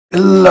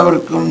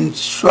എല്ലാവർക്കും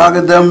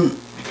സ്വാഗതം.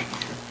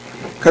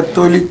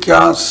 കത്തോലിക്ക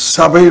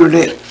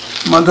സഭയുടെ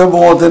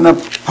മതബോധന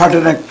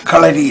പഠന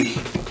കളരിയിൽ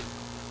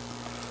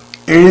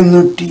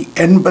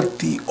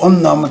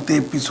 781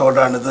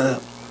 എപ്പിസോഡാണിത്.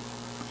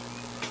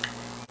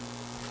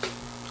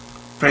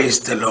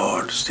 Praise the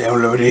Lord.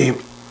 സ്നേഹമുള്ളവരെ,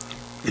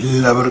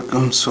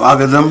 എല്ലാവർക്കും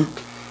സ്വാഗതം.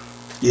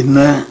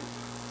 ഇന്ന്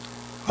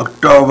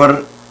ഒക്ടോബർ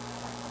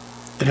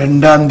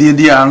 2-ാം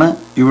തീയതിയാണ്.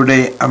 ഇവിടെ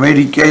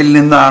അമേരിക്കയിൽ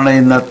നിന്നാണ്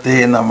ഇന്നത്തെ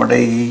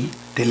നമ്മുടെ ഈ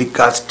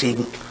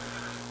ടെലികാസ്റ്റിംഗ്.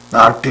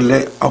 നാട്ടില്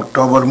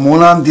ഒക്ടോബർ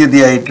 3-ാം തീയതി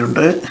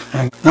ആയിട്ടുണ്ട്.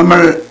 നമ്മൾ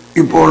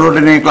ഇപ്പോൾ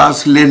ഉടനെ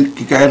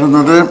ക്ലാസ്സിലേക്ക്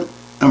കയറുന്നത്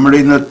നമ്മുടെ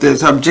ഇന്നത്തെ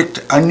സബ്ജക്റ്റ്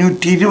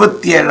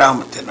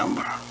 527-ാമത്തെ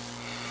നമ്പറാണ്.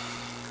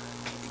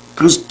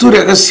 ക്രിസ്തു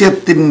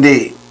രഹസ്യത്തിൻ്റെ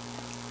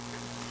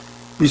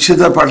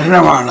വിശുദ്ധ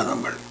പഠനമാണ്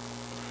നമ്മൾ.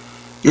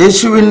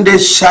 യേശുവിൻ്റെ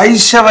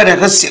ശൈശവ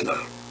രഹസ്യങ്ങൾ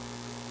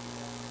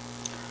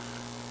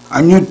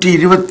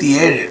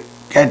 527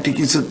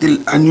 കാറ്റക്കിസത്തിൽ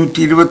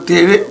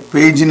 527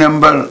 പേജ്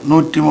നമ്പർ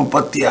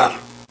 136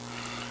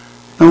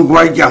 നമുക്ക്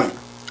വായിക്കാം.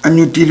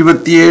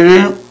 527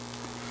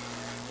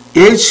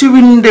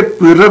 യേശുവിൻ്റെ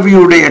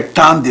പിറവിയുടെ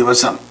 8-ാം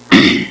ദിവസം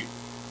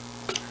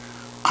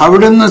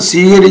അവിടുന്ന്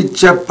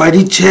സ്വീകരിച്ച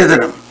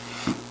പരിച്ഛേദനം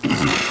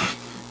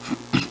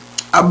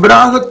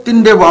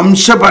അബ്രാഹത്തിന്റെ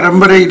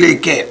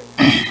വംശപരമ്പരയിലേക്ക്,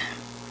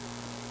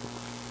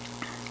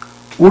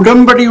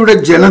 ഉടമ്പടിയുടെ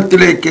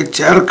ജനത്തിലേക്ക്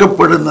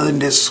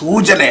ചേർക്കപ്പെടുന്നതിൻ്റെ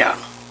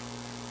സൂചനയാണ്.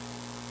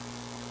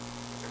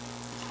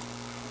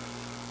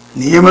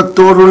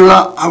 നിയമത്തോടുള്ള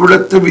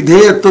അവിടുത്തെ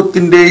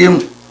വിധേയത്വത്തിൻ്റെയും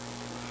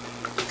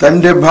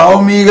തൻ്റെ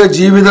ഭൗമിക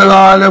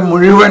ജീവിതകാലം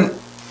മുഴുവൻ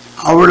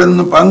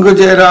അവിടുന്ന്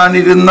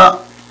പങ്കുചേരാനിരുന്ന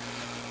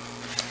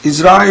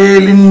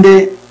ഇസ്രായേലിൻ്റെ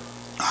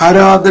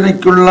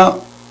ആരാധനയ്ക്കുള്ള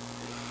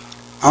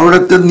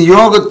അവിടുത്തെ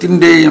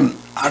നിയോഗത്തിൻ്റെയും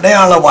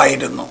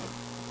അടയാളമായിരുന്നു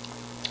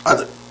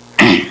അത്.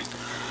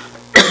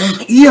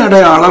 ഈ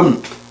അടയാളം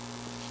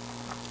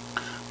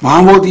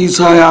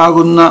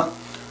മാമോദീസായാകുന്ന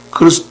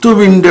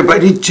ക്രിസ്തുവിൻ്റെ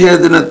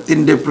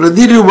പരിച്ഛേദനത്തിൻ്റെ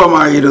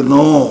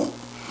പ്രതിരൂപമായിരുന്നു.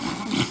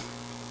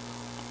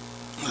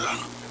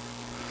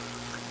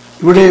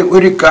 ഇവിടെ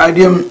ഒരു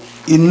കാര്യം,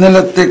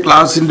 ഇന്നലത്തെ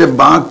ക്ലാസ്സിൻ്റെ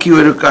ബാക്കി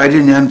ഒരു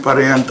കാര്യം ഞാൻ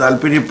പറയാൻ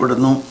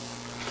താല്പര്യപ്പെടുന്നു.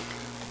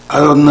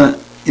 അതൊന്ന്,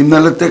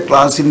 ഇന്നലത്തെ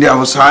ക്ലാസ്സിൻ്റെ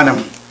അവസാനം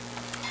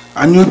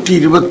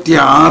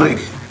 526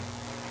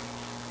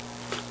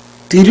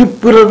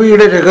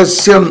 തിരുപ്പിറവിയുടെ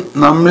രഹസ്യം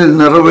നമ്മിൽ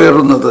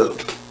നിറവേറുന്നത്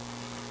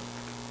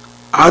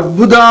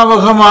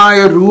അത്ഭുതാവഹമായ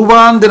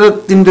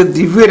രൂപാന്തരത്തിന്റെ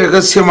ദിവ്യ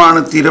രഹസ്യമാണ്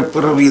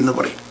തിരുപ്പിറവി എന്ന്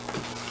പറയും.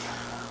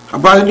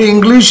 അപ്പൊ അതിന്റെ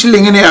ഇംഗ്ലീഷിൽ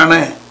ഇങ്ങനെയാണ്,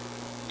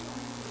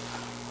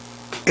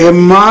 എ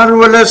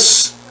മാർവലസ്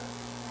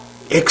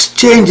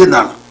എക്സ്ചേഞ്ച്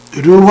എന്നാണ്.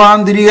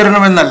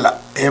 രൂപാന്തരീകരണം എന്നല്ല,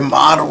 എ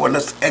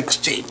മാർവലസ്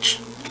എക്സ്ചേഞ്ച്.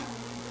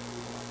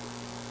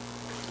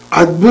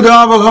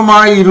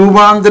 അത്ഭുതാവഹമായ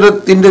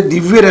രൂപാന്തരത്തിന്റെ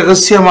ദിവ്യ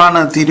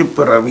രഹസ്യമാണ്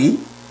തിരുപ്പിറവി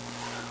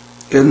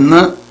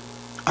എന്ന്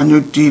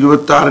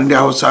 526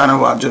 അവസാന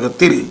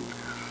വാചകത്തിൽ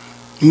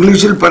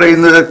ഇംഗ്ലീഷിൽ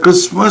പറയുന്നത്,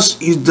 Christmas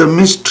is the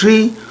mystery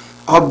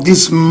of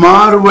this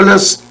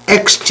marvellous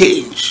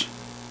exchange.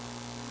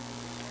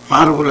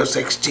 Marvellous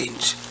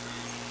exchange.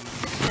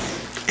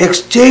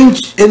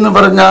 Exchange എന്ന്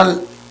പറഞ്ഞാൽ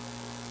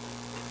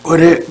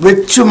ഒരു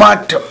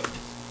വെച്ചുമാറ്റം.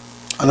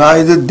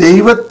 അതായത്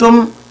ദൈവത്വം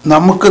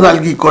നമുക്ക്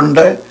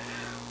നൽകിക്കൊണ്ട്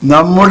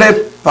നമ്മുടെ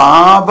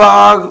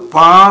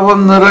പാപം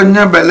നിറഞ്ഞ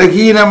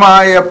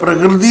ബലഹീനമായ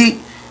പ്രകൃതി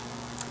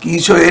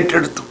ഈശോ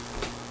ഏറ്റെടുത്തു.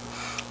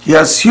 He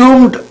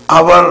assumed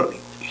our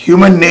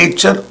human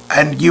nature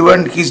and given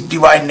his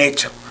divine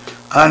nature.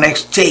 An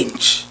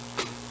exchange,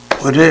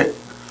 ഒരു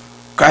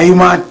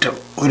കൈമാറ്റം,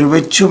 ഒരു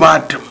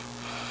വെച്ചുമാറ്റം.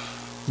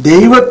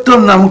 ദൈവത്വം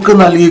നമുക്ക്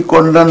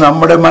നൽകിക്കൊണ്ട്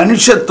നമ്മുടെ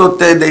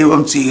മനുഷ്യത്വത്തെ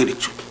ദൈവം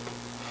സ്വീകരിച്ചു.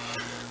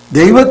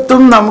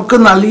 ദൈവത്വം നമുക്ക്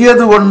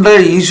നൽകിയത് കൊണ്ട്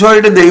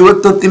ഈശോയുടെ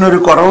ദൈവത്വത്തിനൊരു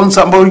കുറവും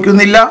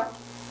സംഭവിക്കുന്നില്ല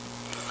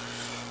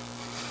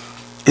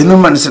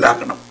എന്നും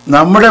മനസ്സിലാക്കണം.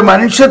 നമ്മുടെ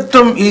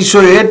മനുഷ്യത്വം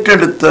ഈശോ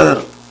ഏറ്റെടുത്ത്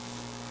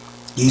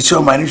ഈശോ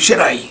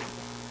മനുഷ്യരായി.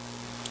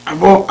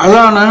 അപ്പോൾ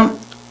അതാണ്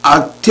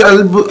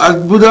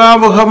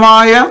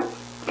അത്ഭുതാവഹമായ,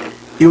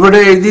 ഇവിടെ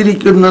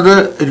എഴുതിയിരിക്കുന്നത്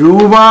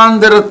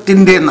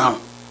രൂപാന്തരത്തിൻ്റെ നാം,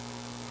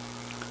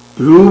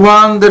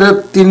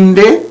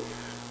 രൂപാന്തരത്തിൻ്റെ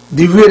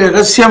ദിവ്യ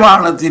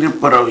രഹസ്യമാണ്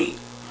തിരുപ്പിറവി.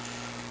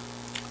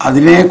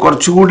 അതിനെ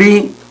കുറച്ചുകൂടി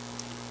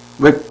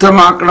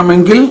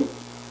വ്യക്തമാക്കണമെങ്കിൽ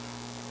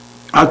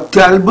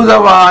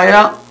അത്യത്ഭുതമായ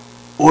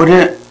ഒരു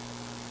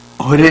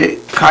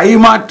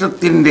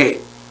കൈമാറ്റത്തിൻ്റെ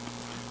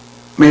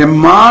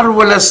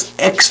മാർവലസ്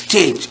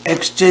എക്സ്ചേഞ്ച്.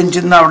 എക്സ്ചേഞ്ച്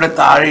എന്ന് അവിടെ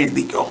താഴെ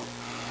എഴുതിക്കോ,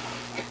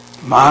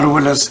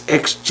 മാർവലസ്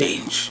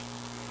എക്സ്ചേഞ്ച്.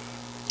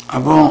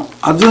 അപ്പോൾ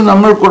അത്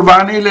നമ്മൾ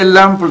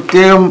കുർബാനയിലെല്ലാം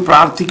പ്രത്യേകം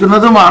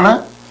പ്രാർത്ഥിക്കുന്നതുമാണ്.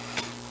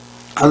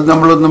 അത്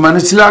നമ്മളൊന്ന്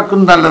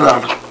മനസ്സിലാക്കുന്നത്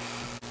നല്ലതാണ്.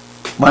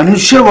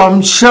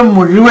 മനുഷ്യവംശം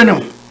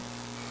മുഴുവനും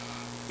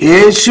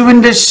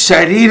യേശുവിൻ്റെ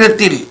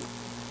ശരീരത്തിൽ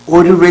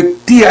ഒരു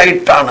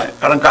വ്യക്തിയായിട്ടാണ്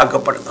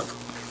കണക്കാക്കപ്പെടുന്നത്.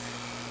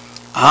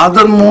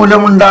 ആദം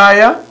മൂലമുണ്ടായ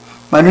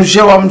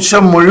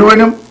മനുഷ്യവംശം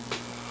മുഴുവനും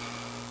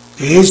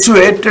യേശു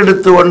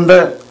ഏറ്റെടുത്തുകൊണ്ട്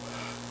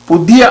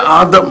പുതിയ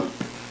ആദം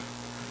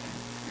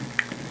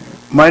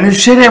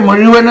മനുഷ്യരെ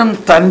മുഴുവനും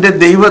തൻ്റെ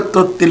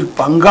ദൈവത്വത്തിൽ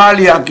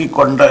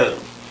പങ്കാളിയാക്കിക്കൊണ്ട്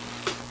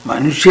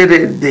മനുഷ്യരെ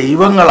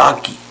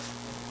ദൈവങ്ങളാക്കി.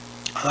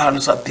 അതാണ്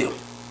സത്യം.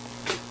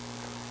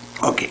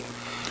 ഓക്കെ,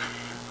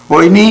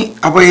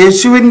 അപ്പോൾ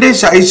യേശുവിൻ്റെ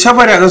ശൈശവ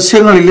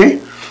രഹസ്യങ്ങളിൽ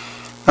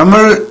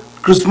നമ്മൾ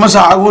ക്രിസ്മസ്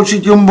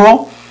ആഘോഷിക്കുമ്പോൾ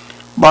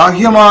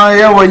ബാഹ്യമായ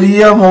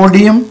വലിയ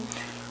മോടിയും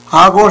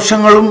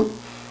ആഘോഷങ്ങളും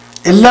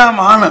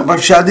എല്ലാമാണ്.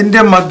 പക്ഷെ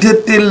അതിൻ്റെ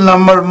മധ്യത്തിൽ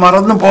നമ്മൾ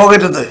മറന്നു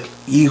പോകരുത്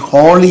ഈ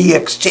ഹോളി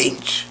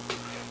എക്സ്ചേഞ്ച്.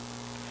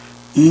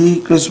 ഈ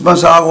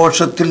ക്രിസ്മസ്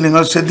ആഘോഷത്തിൽ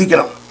നിങ്ങൾ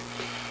ശ്രദ്ധിക്കണം.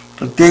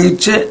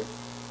 പ്രത്യേകിച്ച്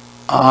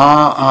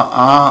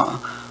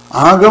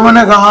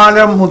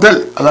ആഗമനകാലം മുതൽ,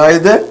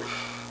 അതായത്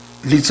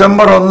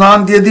ഡിസംബർ 1-ാം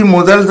തീയതി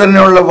മുതൽ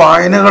തന്നെയുള്ള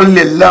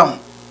വായനകളിലെല്ലാം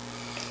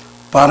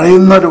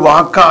പറയുന്നൊരു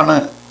വാക്കാണ്,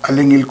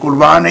 അല്ലെങ്കിൽ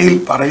കുർബാനയിൽ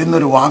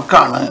പറയുന്നൊരു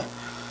വാക്കാണ്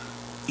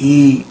ഈ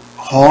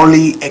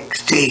ഹോളി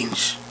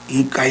എക്സ്ചേഞ്ച്, ഈ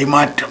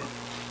കൈമാറ്റം.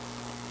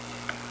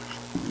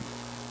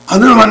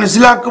 അത്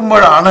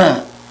മനസ്സിലാക്കുമ്പോഴാണ്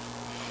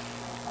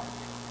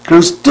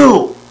ക്രിസ്തു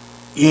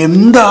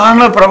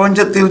എന്താണ്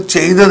പ്രപഞ്ചത്തിൽ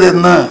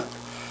ചെയ്തതെന്ന്,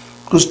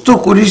 ക്രിസ്തു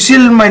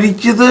കുരിശിൽ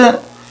മരിച്ചതിലേക്ക്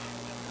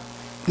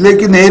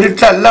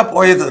നേരിട്ടല്ല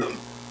പോയത്.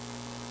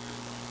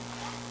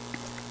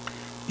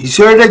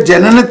 ഈശോയുടെ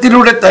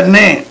ജനനത്തിലൂടെ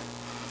തന്നെ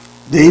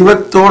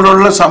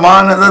ദൈവത്തോടുള്ള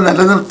സമാനത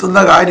നിലനിർത്തുന്ന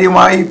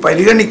കാര്യമായി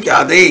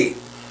പരിഗണിക്കാതെ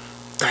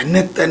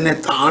തന്നെ തന്നെ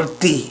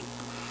താഴ്ത്തി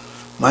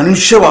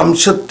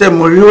മനുഷ്യവംശത്തെ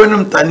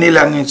മുഴുവനും തന്നിൽ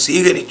അങ്ങ്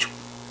സ്വീകരിച്ചു.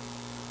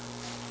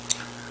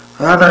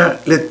 അതാണ്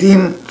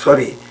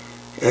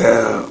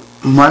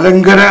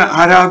മലങ്കര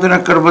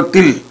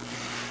ആരാധനക്രമത്തിൽ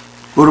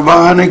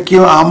കുർബാനയ്ക്ക്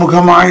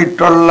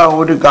ആമുഖമായിട്ടുള്ള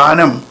ഒരു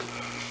ഗാനം,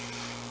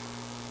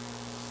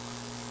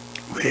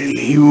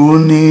 വെളിവു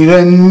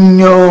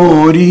നിറഞ്ഞോരീശോ,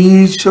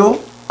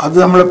 അത്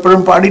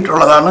നമ്മളെപ്പോഴും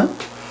പാടിയിട്ടുള്ളതാണ്.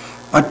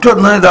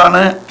 മറ്റൊന്ന്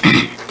ഇതാണ്,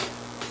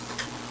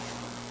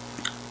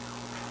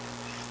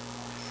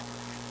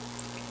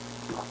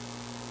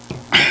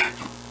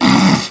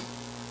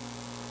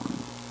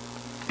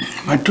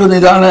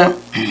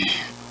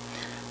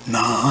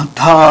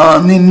 നാഥാ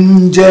നിൻ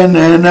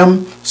ജനനം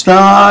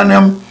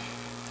സ്നാനം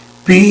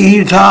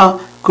പീഠ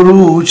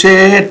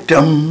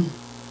ക്രൂശേറ്റം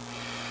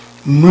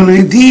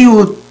മൃതി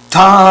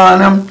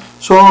ഉത്ഥാനം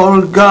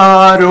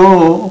സ്വർഗാരോഹണമിവയും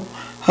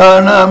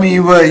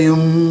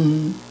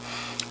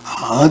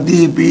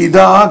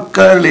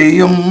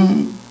ആദിപിതാക്കളെയും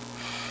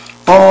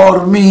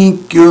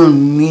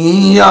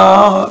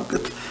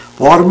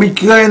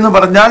ഓർമ്മിക്കുക എന്ന്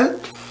പറഞ്ഞാൽ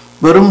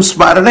വെറും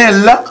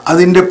സ്മരണയല്ല,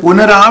 അതിൻ്റെ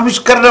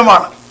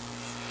പുനരാവിഷ്കരണമാണ്.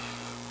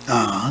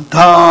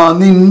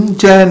 നിൻ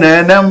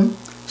ജനനം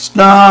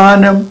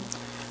സ്നാനം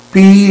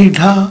പീഠ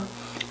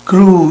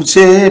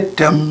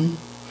ക്രൂശേറ്റം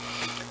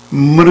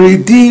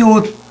മൃതി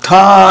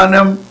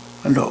ഉത്ഥാനം,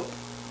 അല്ലോ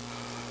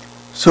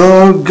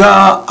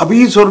അപ്പൊ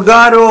ഈ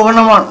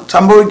സ്വർഗാരോഹണമാണ്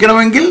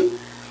സംഭവിക്കണമെങ്കിൽ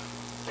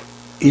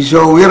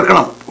ഈശോ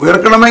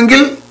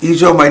ഉയർക്കണമെങ്കിൽ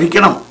ഈശോ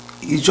മരിക്കണം.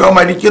 ഈശോ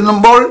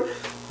മരിക്കുമ്പോൾ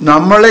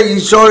നമ്മളെ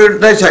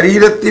ഈശോയുടെ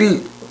ശരീരത്തിൽ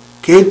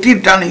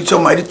കയറ്റിയിട്ടാണ് ഈശോ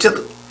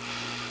മരിച്ചത്.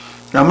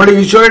 നമ്മൾ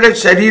ഈശോയുടെ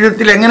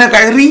ശരീരത്തിൽ എങ്ങനെ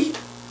കയറി?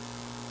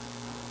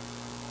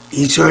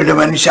 ഈശോയുടെ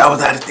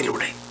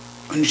മനുഷ്യാവതാരത്തിലൂടെ.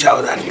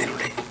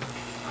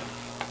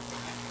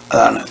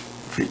 അതാണ്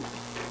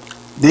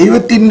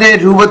ദൈവത്തിൻ്റെ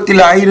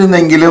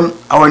രൂപത്തിലായിരുന്നെങ്കിലും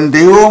അവൻ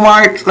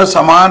ദൈവവുമായിട്ടുള്ള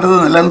സമാനത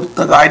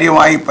നിലനിർത്തുന്ന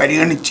കാര്യമായി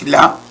പരിഗണിച്ചില്ല.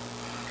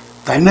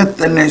 തന്നെ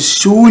തന്നെ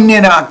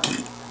ശൂന്യനാക്കി,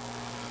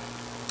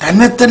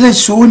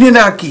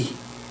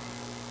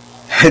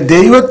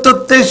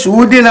 ദൈവത്വത്തെ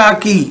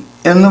ശൂന്യനാക്കി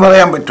എന്ന്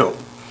പറയാൻ പറ്റുമോ?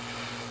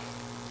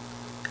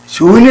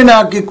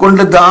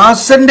 ശൂന്യനാക്കിക്കൊണ്ട്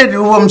ദാസന്റെ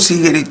രൂപം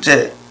സ്വീകരിച്ച്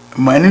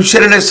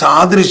മനുഷ്യരുടെ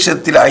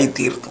സാദൃശ്യത്തിലായി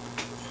തീർന്നു.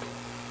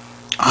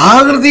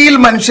 ആകൃതിയിൽ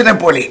മനുഷ്യനെ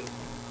പോലെ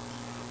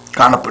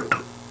കാണപ്പെട്ടു,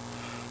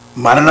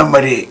 മരണം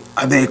വരെ.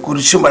 അതേ,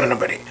 കുരിശുമരണം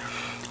വരെ.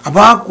 അപ്പൊ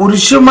ആ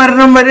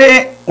കുരിശുമരണം വരെ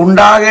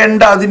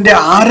ഉണ്ടാകേണ്ട അതിൻ്റെ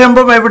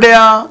ആരംഭം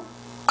എവിടെയാ?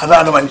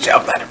 അതാണ്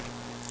മനുഷ്യാവതാരം,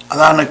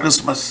 അതാണ്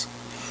ക്രിസ്മസ്.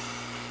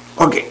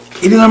 ഓക്കെ,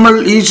 ഇനി നമ്മൾ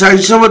ഈ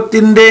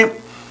ശൈശവത്തിൻ്റെ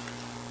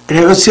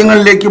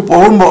രഹസ്യങ്ങളിലേക്ക്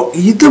പോകുമ്പോൾ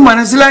ഇത്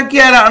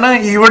മനസ്സിലാക്കിയാലാണ്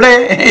ഇവിടെ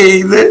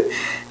ഇത്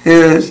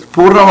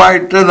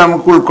പൂർണ്ണമായിട്ട്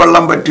നമുക്ക്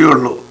ഉൾക്കൊള്ളാൻ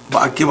പറ്റുകയുള്ളൂ.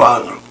 ബാക്കി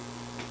ഭാഗങ്ങൾ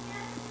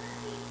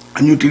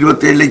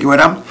 527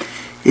 വരാം.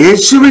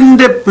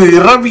 യേശുവിൻ്റെ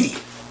പിറവി,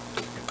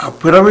 ആ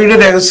പിറവിയുടെ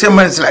രഹസ്യം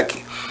മനസ്സിലാക്കി.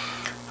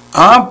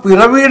 ആ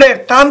പിറവിയുടെ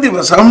 8-ാം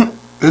ദിവസം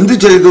എന്തു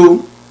ചെയ്തു?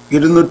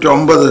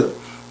 209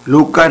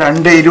 ലൂക്ക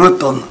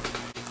 2:21.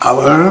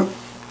 അവർ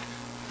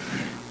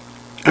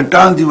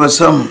 8-ാം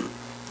ദിവസം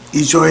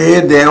ഈശോയെ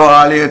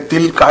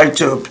ദേവാലയത്തിൽ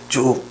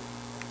കാഴ്ചവെപ്പിച്ചു.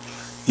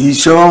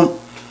 ഈശോ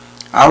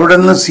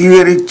അവിടുന്ന്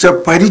സ്വീകരിച്ച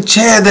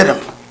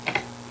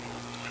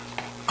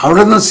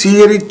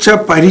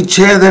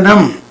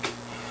പരിച്ഛേദനം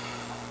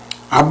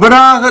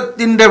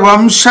അബ്രാഹത്തിന്റെ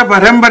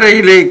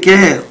വംശപരമ്പരയിലേക്ക്,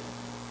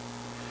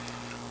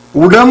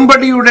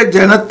 ഉടമ്പടിയുടെ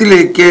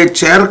ജനത്തിലേക്ക്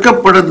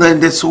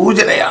ചേർക്കപ്പെടുന്നതിന്റെ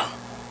സൂചനയാണ്.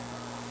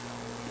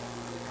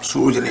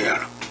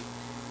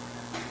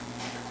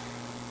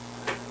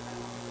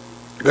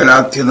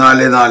 ഗലാത്യ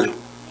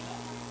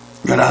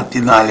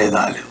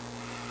 4:4.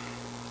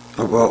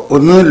 അപ്പോൾ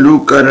ഒന്ന്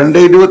ലൂക്ക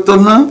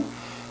 2:21,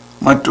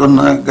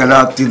 മറ്റൊന്ന്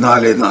ഗലാത്യ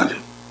 4:4.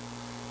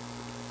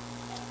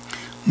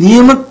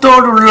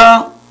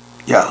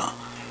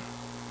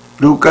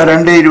 ലൂക്ക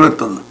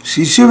 2:21.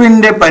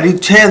 ശിശുവിൻ്റെ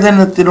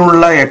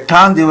പരിച്ഛേദനത്തിനുള്ള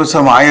 8-ാം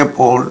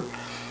ദിവസമായപ്പോൾ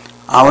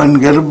അവൻ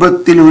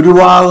ഗർഭത്തിൽ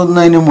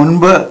ഉരുവാകുന്നതിന്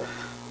മുൻപ്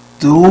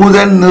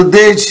ദൂതൻ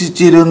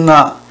നിർദ്ദേശിച്ചിരുന്ന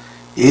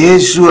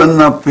യേശു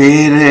എന്ന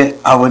പേര്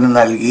അവന്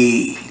നൽകി.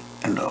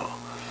 ഉണ്ടോ?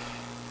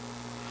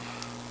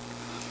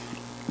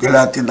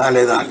 ഗലാത്യർ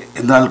 4:4.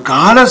 എന്നാൽ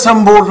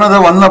കാലസമ്പൂർണത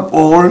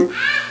വന്നപ്പോൾ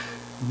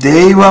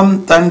ദൈവം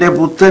തൻ്റെ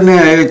പുത്രനെ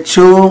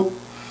അയച്ചു.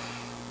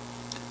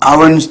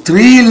 അവൻ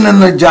സ്ത്രീയിൽ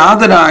നിന്ന്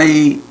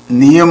ജാതനായി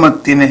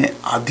നിയമത്തിന്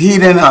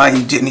അധീനനായി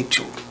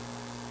ജനിച്ചു.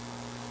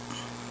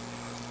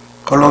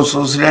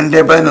 കൊളോസ്സോസ്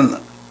 2:11.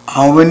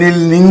 അവനിൽ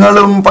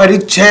നിങ്ങളും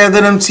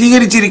പരിച്ഛേദനം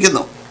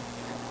സ്വീകരിച്ചിരിക്കുന്നു.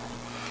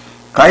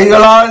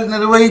 കൈകളാൽ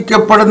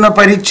നിർവഹിക്കപ്പെടുന്ന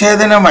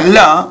പരിച്ഛേദനമല്ല,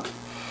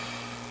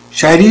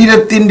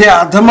 ശരീരത്തിൻ്റെ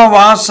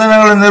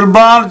അധമവാസനകൾ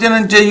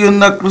നിർമ്മാർജ്ജനം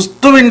ചെയ്യുന്ന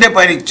ക്രിസ്തുവിൻ്റെ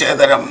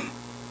പരിച്ഛേദനം.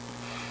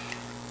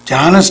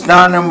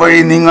 ജ്ഞാനസ്നാനം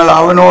വഴി നിങ്ങൾ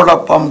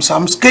അവനോടൊപ്പം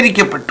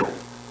സംസ്കരിക്കപ്പെട്ടു.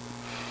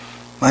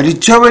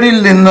 മരിച്ചവരിൽ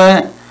നിന്ന്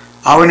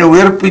അവനെ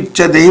ഉയർപ്പിച്ച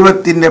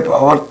ദൈവത്തിൻ്റെ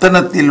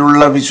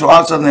പ്രവർത്തനത്തിലുള്ള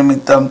വിശ്വാസ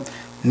നിമിത്തം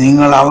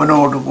നിങ്ങൾ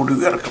അവനോടുകൂടി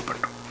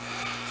ഉയർക്കപ്പെട്ടു.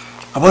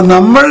 അപ്പോൾ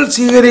നമ്മൾ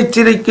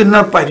സ്വീകരിച്ചിരിക്കുന്ന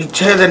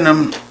പരിച്ഛേദനം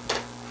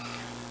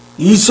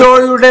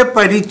ഈശോയുടെ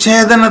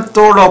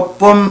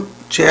പരിച്ഛേദനത്തോടൊപ്പം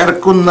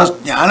ചേർക്കുന്ന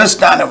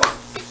ജ്ഞാനസ്നാനമാണ്.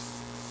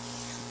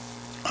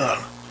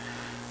 അതാണ്.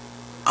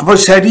 അപ്പോൾ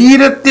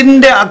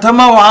ശരീരത്തിൻ്റെ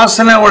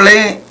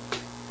അധമവാസനകളെ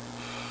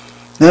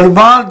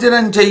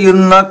നിർമ്മാർജ്ജനം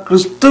ചെയ്യുന്ന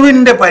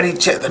ക്രിസ്തുവിൻ്റെ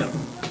പരിച്ഛേദനം.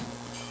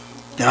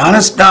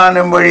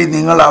 ജ്ഞാനസ്നാനം വഴി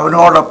നിങ്ങൾ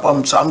അവനോടൊപ്പം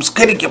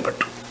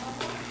സംസ്കരിക്കപ്പെട്ടു.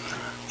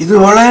 ഇത്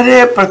വളരെ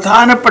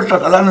പ്രധാനപ്പെട്ട,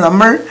 അതാണ്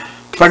നമ്മൾ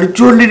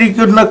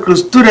പഠിച്ചുകൊണ്ടിരിക്കുന്ന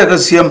ക്രിസ്തു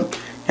രഹസ്യം.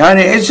 ഞാൻ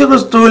യേശു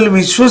ക്രിസ്തുവിൽ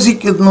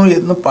വിശ്വസിക്കുന്നു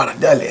എന്ന്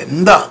പറഞ്ഞാൽ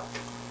എന്താ?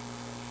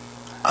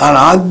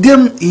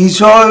 ആദ്യം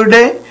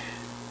ഈശോയുടെ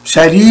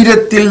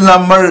ശരീരത്തിൽ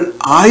നമ്മൾ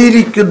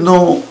ആയിരിക്കുന്നു,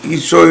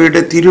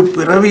 ഈശോയുടെ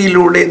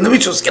തിരുപ്പിറവിയിലൂടെ എന്ന്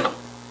വിശ്വസിക്കണം.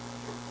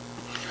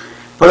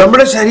 അപ്പോൾ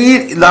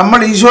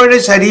നമ്മൾ ഈശോയുടെ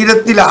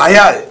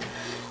ശരീരത്തിലായാൽ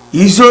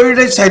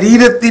ഈശോയുടെ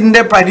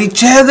ശരീരത്തിൻ്റെ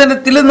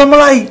പരിച്ഛേദനത്തിൽ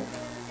നമ്മളായി.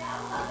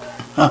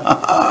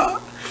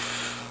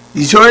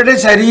 ഈശോയുടെ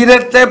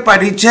ശരീരത്തെ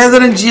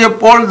പരിച്ഛേദനം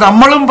ചെയ്യപ്പോൾ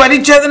നമ്മളും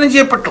പരിച്ഛേദനം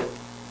ചെയ്യപ്പെട്ടു.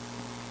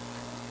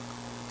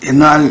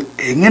 എന്നാൽ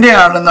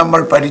എങ്ങനെയാണ്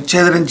നമ്മൾ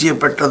പരിച്ഛേദനം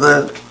ചെയ്യപ്പെട്ടത്?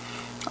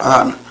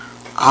 അതാണ്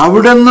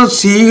അവിടുന്ന്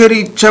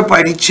സ്വീകരിച്ച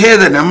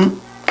പരിച്ഛേദനം.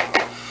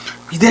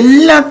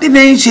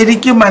 ഇതെല്ലാത്തിനെയും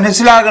ശരിക്കും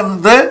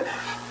മനസ്സിലാകുന്നത്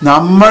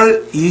നമ്മൾ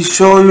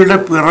ഈശോയുടെ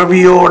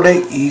പിറവിയോടെ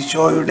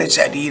ഈശോയുടെ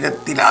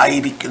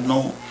ശരീരത്തിലായിരിക്കുന്നു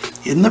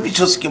എന്ന്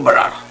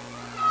വിശ്വസിക്കുമ്പോഴാണ്.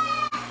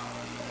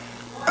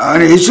 ഞാൻ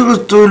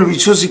യേശുക്രിസ്തുവിൽ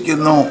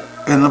വിശ്വസിക്കുന്നു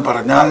എന്ന്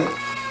പറഞ്ഞാൽ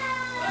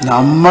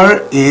നമ്മൾ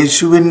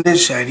യേശുവിൻ്റെ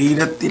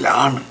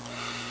ശരീരത്തിലാണ്.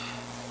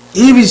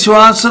 ഈ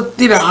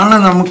വിശ്വാസത്തിലാണ്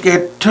നമുക്ക്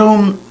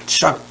ഏറ്റവും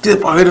ശക്തി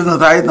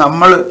പകരുന്നതായി.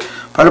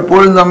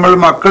 പലപ്പോഴും നമ്മൾ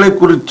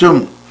മക്കളെക്കുറിച്ചും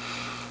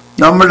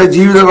നമ്മുടെ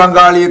ജീവിത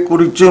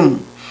പങ്കാളിയെക്കുറിച്ചും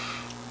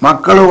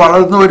മക്കൾ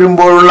വളർന്നു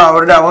വരുമ്പോഴുള്ള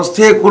അവരുടെ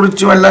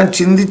അവസ്ഥയെക്കുറിച്ചുമെല്ലാം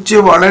ചിന്തിച്ച്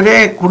വളരെ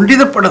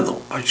കുണ്ഠിതപ്പെടുന്നു.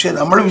 പക്ഷെ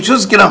നമ്മൾ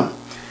വിശ്വസിക്കണം,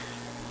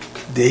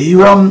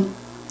 ദൈവം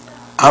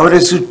അവരെ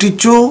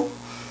സൃഷ്ടിച്ചു.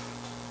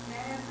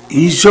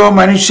 ഈശോ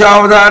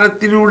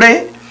മനുഷ്യാവതാരത്തിലൂടെ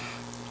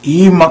ഈ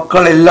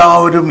മക്കൾ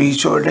എല്ലാവരും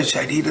ഈശോയുടെ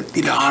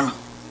ശരീരത്തിലാണ്.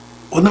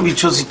 ഒന്ന്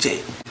വിശ്വസിച്ചേ,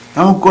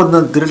 നമുക്കൊന്ന്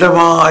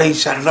ദൃഢമായി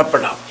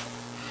ശരണപ്പെടാം.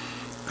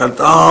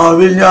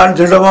 കർത്താവിൽ ഞാൻ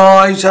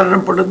ദൃഢമായി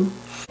ശരണപ്പെടുന്നു.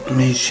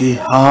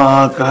 മിശിഹാ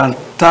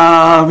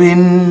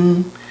കർത്താവിൻ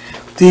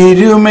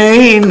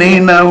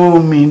തിരുമേനിണവുമിതാ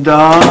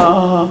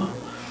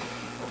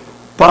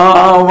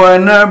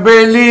പാവന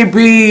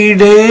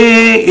ബലിപീഠേ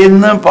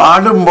എന്ന്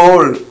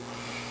പാടുമ്പോൾ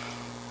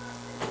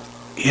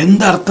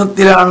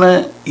എന്തർത്ഥത്തിലാണ്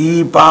ഈ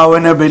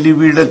പാവന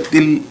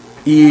ബലിപീഠത്തിൽ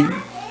ഈ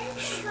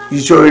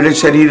ഈശോയുടെ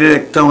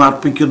ശരീരരക്തം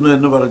അർപ്പിക്കുന്നു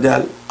എന്ന്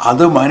പറഞ്ഞാൽ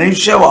അത്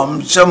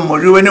മനുഷ്യവംശം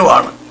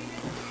മുഴുവനുമാണ്.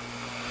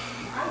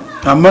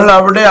 നമ്മൾ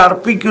അവിടെ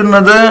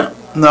അർപ്പിക്കുന്നത്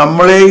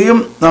നമ്മളെയും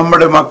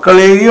നമ്മുടെ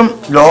മക്കളെയും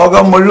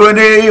ലോകം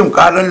മുഴുവനെയും.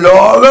 കാരണം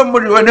ലോകം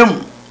മുഴുവനും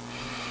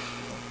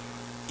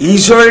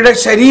ഈശോയുടെ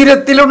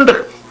ശരീരത്തിലുണ്ട്.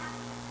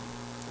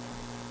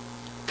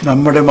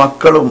 നമ്മുടെ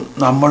മക്കളും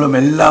നമ്മളും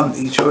എല്ലാം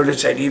ഈശോയുടെ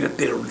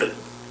ശരീരത്തിലുണ്ട്.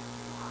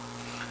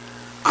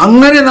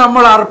 അങ്ങനെ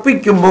നമ്മൾ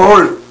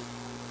അർപ്പിക്കുമ്പോൾ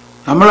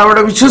നമ്മൾ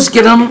അവിടെ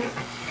വിശ്വസിക്കണം,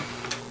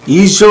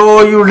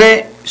 ഈശോയുടെ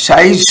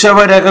ശൈശവ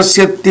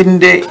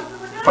രഹസ്യത്തിൻ്റെ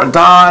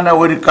പ്രധാന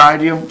ഒരു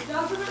കാര്യം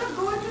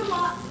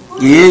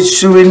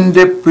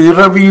യേശുവിൻ്റെ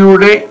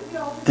പിറവിയുടെ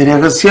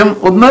രഹസ്യം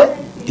ഒന്ന്.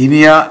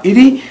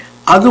 ഇനി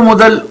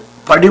അതുമുതൽ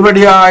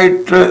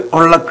പടിപടിയായിട്ട്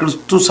ഉള്ള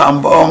ക്രിസ്തു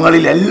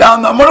സംഭവങ്ങളിലെല്ലാം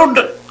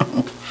നമ്മളുണ്ട്.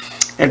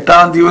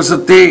 എട്ടാം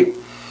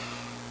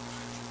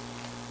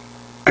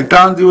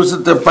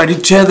ദിവസത്തെ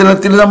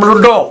പരിച്ഛേദനത്തിൽ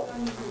നമ്മളുണ്ടോ?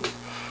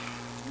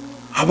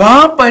 അപ്പൊ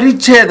ആ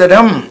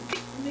പരിച്ഛേദനം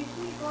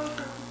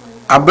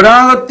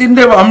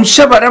അബ്രാഹത്തിന്റെ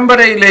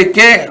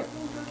വംശപരമ്പരയിലേക്ക്,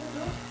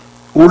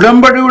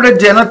 ഉടമ്പടിയുടെ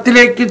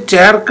ജനത്തിലേക്ക്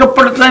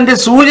ചേർക്കപ്പെടുന്നതിന്റെ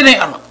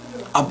സൂചനയാണ്.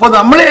 അപ്പൊ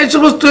നമ്മൾ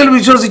യേശുക്രിസ്തുവിൽ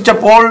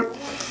വിശ്വസിച്ചപ്പോൾ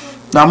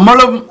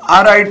നമ്മളും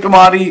ആരായിട്ട്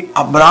മാറി?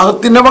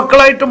 അബ്രാഹത്തിന്റെ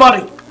മക്കളായിട്ട്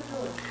മാറി.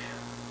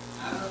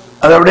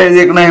 അതെവിടെ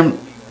എഴുതിയേക്കണേ?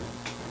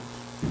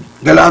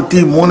 ഗലാത്തി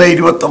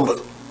 3:29.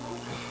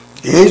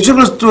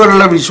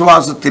 യേശുക്രിസ്തുവിലുള്ള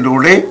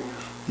വിശ്വാസത്തിലൂടെ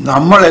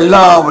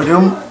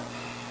നമ്മളെല്ലാവരും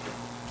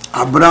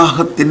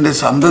അബ്രാഹത്തിന്റെ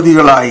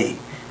സന്തതികളായി,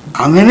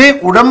 അങ്ങനെ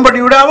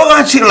ഉടമ്പടിയുടെ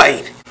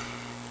അവകാശികളായി.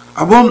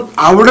 അപ്പം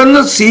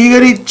അവിടുന്ന്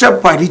സ്വീകരിച്ച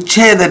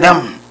പരിച്ഛേദനം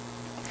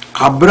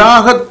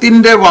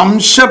അബ്രാഹത്തിന്റെ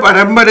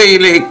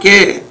വംശപരമ്പരയിലേക്ക്,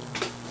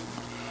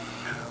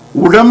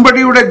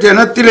 ഉടമ്പടിയുടെ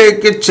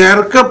ജനത്തിലേക്ക്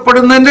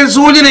ചേർക്കപ്പെടുന്നതിന്റെ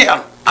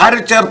സൂചനയാണ്.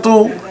 ആരെ ചേർത്തു?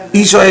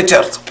 ഈശോയെ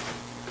ചേർത്തു.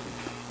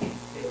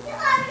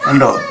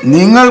 കണ്ടോ?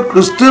 നിങ്ങൾ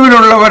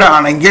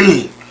ക്രിസ്തുവിനുള്ളവരാണെങ്കിൽ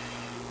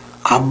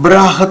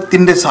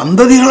അബ്രാഹത്തിന്റെ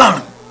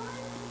സന്തതികളാണ്.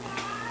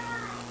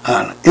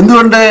 അതാണ്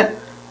എന്തുകൊണ്ട്?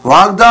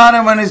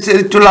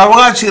 വാഗ്ദാനമനുസരിച്ചുള്ള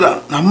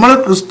അവകാശികളാണ്. നമ്മൾ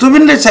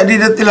ക്രിസ്തുവിന്റെ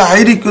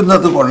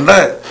ശരീരത്തിലായിരിക്കുന്നത് കൊണ്ട്,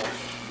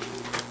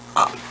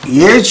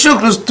 യേശു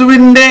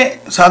ക്രിസ്തുവിന്റെ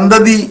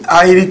സന്തതി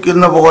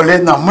ആയിരിക്കുന്ന പോലെ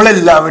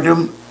നമ്മളെല്ലാവരും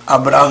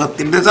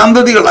അബ്രാഹത്തിന്റെ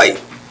സന്തതികളായി.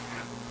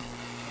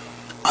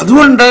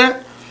 അതുകൊണ്ട്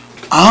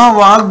ആ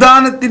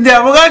വാഗ്ദാനത്തിന്റെ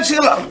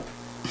അവകാശികളാണ്.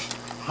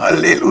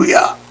 ഹല്ലേലൂയ.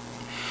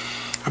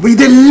 അപ്പൊ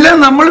ഇതെല്ലാം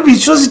നമ്മൾ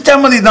വിശ്വസിച്ചാൽ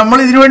മതി. നമ്മൾ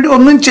ഇതിനു വേണ്ടി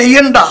ഒന്നും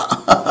ചെയ്യണ്ട.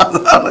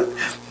 അതാണ്,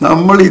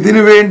 നമ്മൾ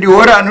ഇതിനു വേണ്ടി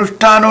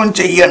ഒരനുഷ്ഠാനവും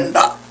ചെയ്യണ്ട.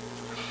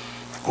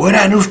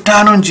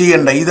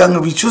 ഇതങ്ങ്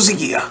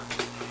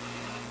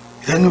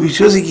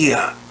വിശ്വസിക്കുക.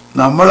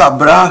 നമ്മൾ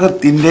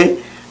അബ്രാഹത്തിന്റെ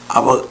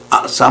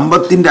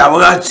സമ്പത്തിന്റെ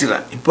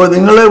അവകാശികളാണ്. ഇപ്പോൾ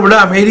നിങ്ങൾ ഇവിടെ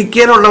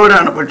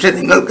അമേരിക്കയിലുള്ളവരാണ്, പക്ഷെ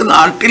നിങ്ങൾക്ക്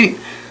നാട്ടിൽ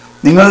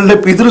നിങ്ങളുടെ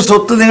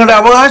പിതൃസ്വത്ത്, നിങ്ങളുടെ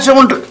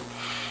അവകാശമുണ്ട്.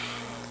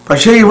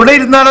 പക്ഷെ ഇവിടെ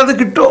ഇരുന്നാൽ അത്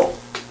കിട്ടുമോ?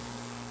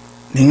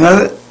 നിങ്ങൾ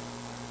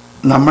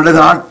നമ്മുടെ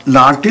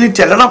നാട്ടിൽ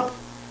ചെല്ലണം,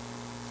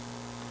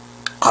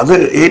 അത്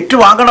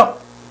ഏറ്റുവാങ്ങണം.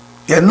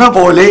 എന്ന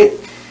പോലെ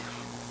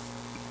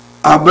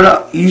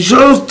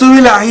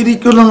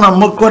ഈശോസ്തുവിലായിരിക്കുന്ന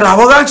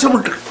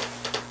നമുക്കൊരവകാശമുണ്ട്.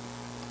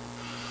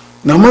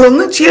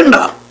 നമ്മളൊന്നും ചെയ്യണ്ട,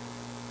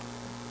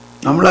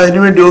 നമ്മൾ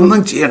അതിനുവേണ്ടി ഒന്നും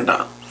ചെയ്യണ്ട.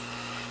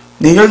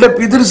 നിങ്ങളുടെ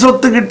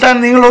പിതൃസ്വത്ത് കിട്ടാൻ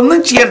നിങ്ങളൊന്നും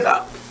ചെയ്യണ്ട.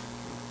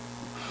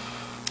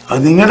 അത്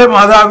നിങ്ങളുടെ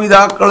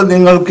മാതാപിതാക്കൾ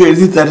നിങ്ങൾക്ക്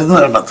എഴുതി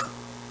തരുന്നതാണത്.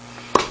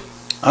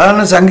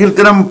 അതാണ്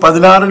സങ്കീർത്തനം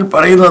 16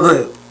 പറയുന്നത്.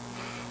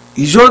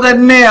 ഈശോ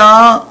തന്നെ ആ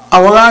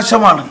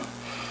അവകാശമാണ്.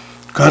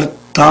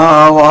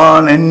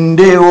 കർത്താവാൻ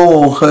എൻ്റെ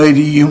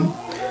ഓഹരിയും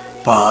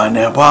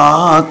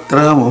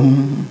പാനപാത്രവും,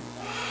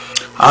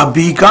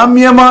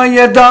 അഭികാമ്യമായ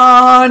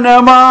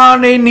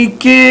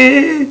ദാനമാണെനിക്ക്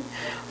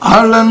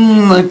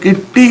അളന്ന്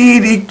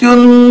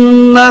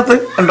കിട്ടിയിരിക്കുന്നത്.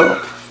 കണ്ടോ?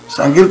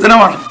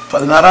 സങ്കീർത്തനമാണ്,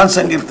 16-ാം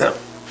സങ്കീർത്തനം.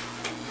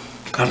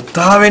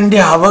 കർത്താവിൻ്റെ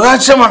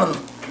അവകാശമാണെന്ന്.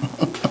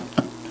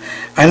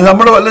 അതിന്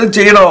നമ്മൾ വല്ലതും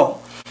ചെയ്യണോ?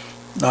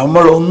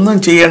 നമ്മളൊന്നും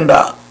ചെയ്യണ്ട.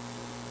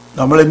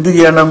 നമ്മൾ എന്ത്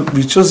ചെയ്യണം?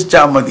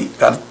 വിശ്വസിച്ചാൽ മതി.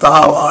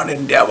 കർത്താവാണ്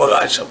എൻ്റെ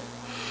അവകാശം.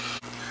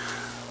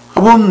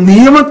 അപ്പം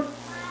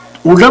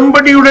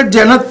ഉടമ്പടിയുടെ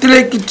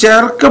ജനത്തിലേക്ക്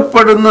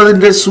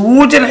ചേർക്കപ്പെടുന്നതിൻ്റെ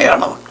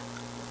സൂചനയാണത്.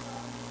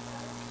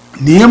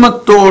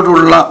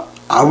 നിയമത്തോടുള്ള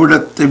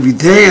അവിടുത്തെ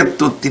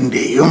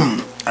വിധേയത്വത്തിൻ്റെയും,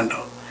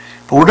 കണ്ടോ?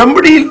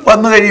 ഉടമ്പടിയിൽ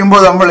വന്നു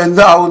കഴിയുമ്പോൾ നമ്മൾ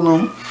എന്താവുന്നു?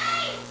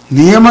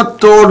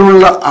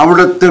 നിയമത്തോടുള്ള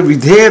അവിടുത്തെ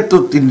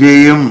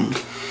വിധേയത്വത്തിൻ്റെയും,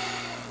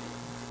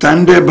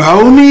 തൻ്റെ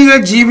ഭൗമിക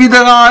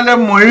ജീവിതകാലം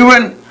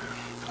മുഴുവൻ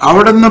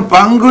അവിടുന്ന്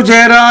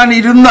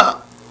പങ്കുചേരാനിരുന്ന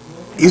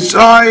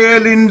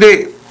ഇസ്രായേലിൻ്റെ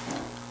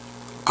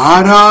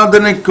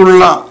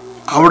ആരാധനയ്ക്കുള്ള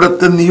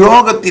അവിടുത്തെ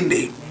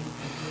നിയോഗത്തിൻ്റെയും,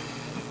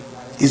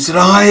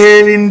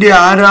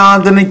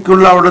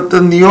 അവിടുത്തെ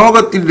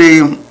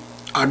നിയോഗത്തിൻ്റെയും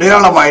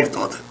അടയാളമായിരുന്നു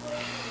അത്.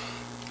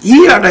 ഈ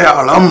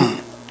അടയാളം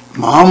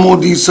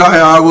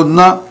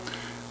മാമോദീസയാകുന്ന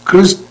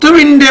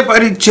ക്രിസ്തുവിൻ്റെ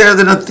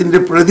പരിച്ഛേദനത്തിൻ്റെ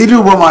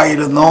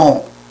പ്രതിരൂപമായിരുന്നു.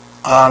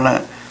 അതാണ്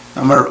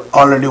നമ്മൾ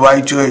ഓൾറെഡി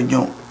വായിച്ചു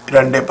കഴിഞ്ഞു.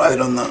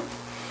 2:11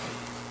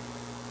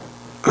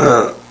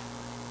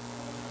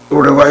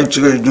 ഇവിടെ വായിച്ചു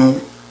കഴിഞ്ഞു.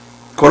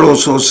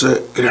 കൊളോസോസ്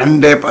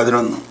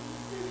 2:11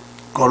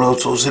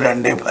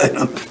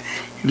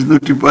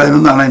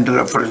 211 എൻ്റെ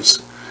റെഫറൻസ്.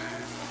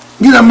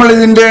 ഇനി നമ്മൾ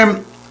ഇതിൻ്റെ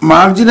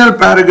മാർജിനൽ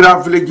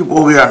പാരഗ്രാഫിലേക്ക്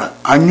പോവുകയാണ്.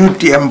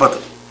 580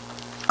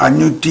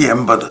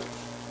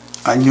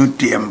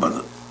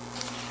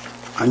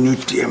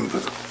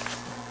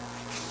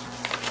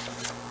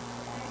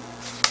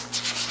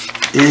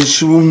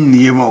 യേശുവും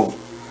നിയമവും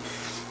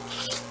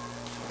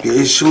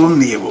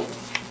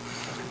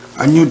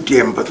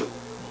 580.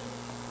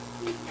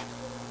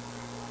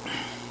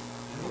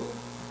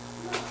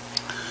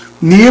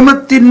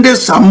 നിയമത്തിന്റെ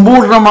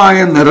സമ്പൂർണമായ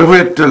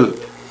നിറവേറ്റൽ,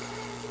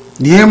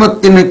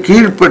 നിയമത്തിന്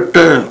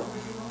കീഴ്പ്പെട്ട്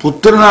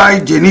പുത്രനായി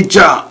ജനിച്ച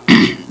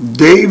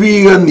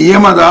ദൈവിക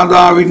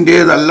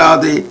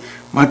നിയമദാതാവിൻ്റെതല്ലാതെ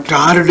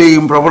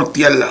മറ്റാരുടെയും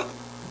പ്രവൃത്തിയല്ല.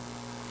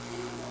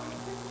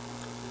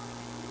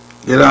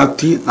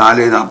 ഗലാത്തി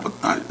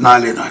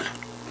 4:4.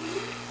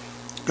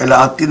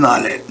 ഗലാത്തി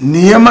 4.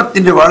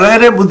 നിയമത്തിന്റെ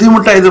വളരെ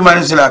ബുദ്ധിമുട്ടാണ് ഇത്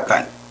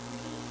മനസ്സിലാക്കാൻ.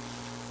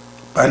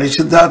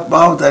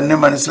 പരിശുദ്ധാത്മാവ് തന്നെ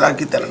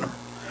മനസ്സിലാക്കി തരണം.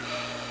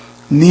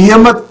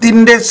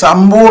 നിയമത്തിന്റെ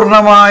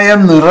സമ്പൂർണമായ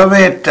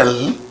നിറവേറ്റൽ,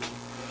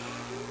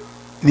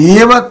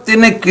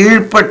 നിയമത്തിന്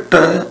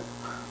കീഴ്പ്പെട്ട്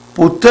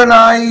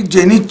പുത്രനായി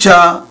ജനിച്ച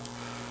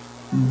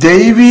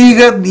ദൈവിക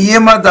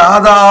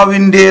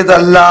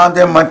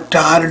നിയമദാതാവിൻ്റെതല്ലാതെ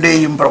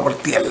മറ്റാരുടെയും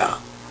പ്രവൃത്തിയല്ല.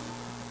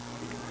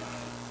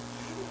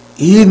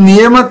 ഈ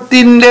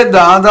നിയമത്തിന്റെ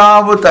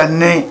ദാതാവ്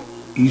തന്നെ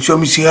ഈശോ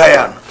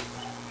മിശിഹായാണ്.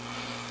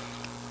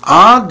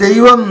 ആ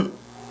ദൈവം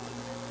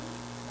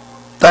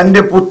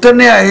തൻ്റെ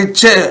പുത്രനെ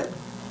അയച്ച്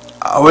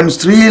അവൻ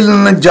സ്ത്രീയിൽ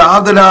നിന്ന്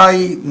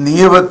ജാതനായി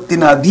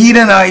നിയമത്തിന്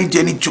അധീനനായി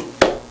ജനിച്ചു.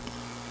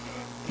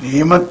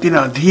 നിയമത്തിന്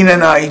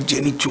അധീനനായി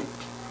ജനിച്ചു.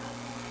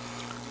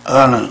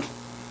 അതാണ്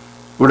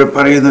ഇവിടെ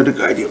പറയുന്നൊരു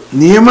കാര്യം.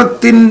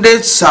 നിയമത്തിൻ്റെ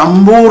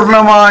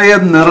സമ്പൂർണമായ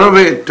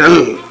നിറവേറ്റൽ,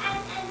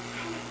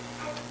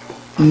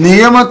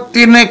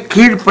 നിയമത്തിന്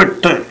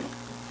കീഴ്പ്പെട്ട്.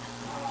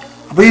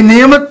 അപ്പൊ ഈ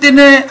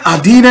നിയമത്തിന്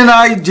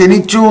അധീനനായി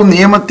ജനിച്ചു,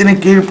 നിയമത്തിന്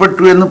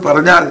കീഴ്പ്പെട്ടു എന്ന്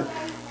പറഞ്ഞാൽ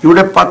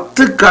ഇവിടെ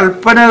 10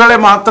 കൽപ്പനകളെ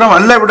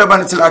മാത്രമല്ല ഇവിടെ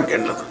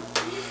മനസ്സിലാക്കേണ്ടത്.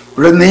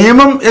 ഇവിടെ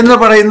നിയമം എന്ന്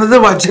പറയുന്നത്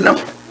വചനം.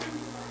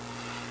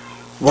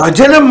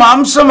 വചനം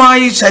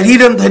മാംസമായി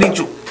ശരീരം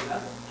ധരിച്ചു.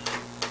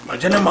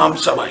 വചനം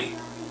മാംസമായി.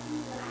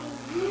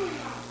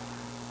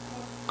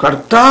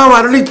 കർത്താവ്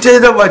അരുളി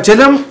ചെയ്ത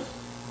വചനം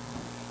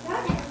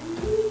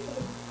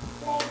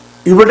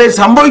ഇവിടെ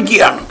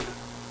സംഭവിക്കുകയാണ്.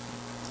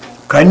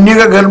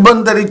 കന്യക ഗർഭം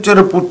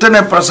ധരിച്ചൊരു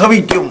പുത്രനെ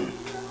പ്രസവിക്കും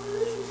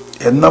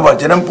എന്ന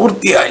വചനം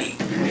പൂർത്തിയായി.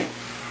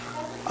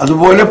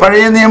 അതുപോലെ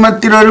പഴയ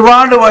നിയമത്തിൽ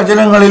ഒരുപാട്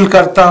വചനങ്ങളിൽ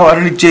കർത്താവ്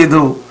അരുളി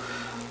ചെയ്തു,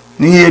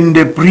 നീ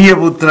എൻ്റെ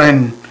പ്രിയപുത്രൻ,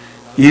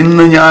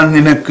 ഇന്ന് ഞാൻ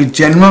നിനക്ക്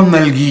ജന്മം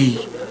നൽകി.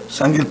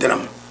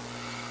 സങ്കീർത്തനം.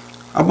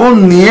 അപ്പോൾ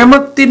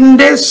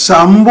നിയമത്തിൻ്റെ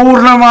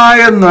സമ്പൂർണമായ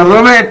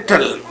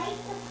നിറവേറ്റൽ,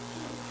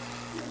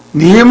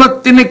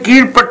 നിയമത്തിന്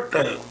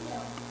കീഴ്പ്പെട്ട്.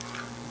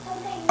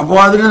 അപ്പോൾ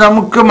അതിന്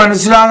നമുക്ക്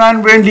മനസ്സിലാകാൻ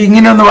വേണ്ടി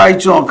ഇങ്ങനെ ഒന്ന്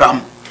വായിച്ചു നോക്കാം.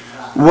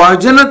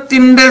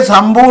 വചനത്തിൻ്റെ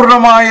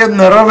സമ്പൂർണമായ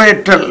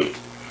നിറവേറ്റൽ,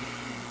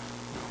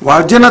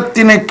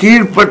 വചനത്തിന്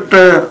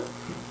കീഴ്പ്പെട്ട്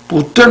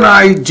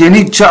പുത്രനായി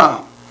ജനിച്ച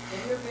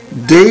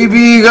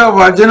ദൈവിക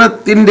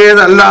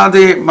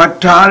വചനത്തിൻ്റെതല്ലാതെ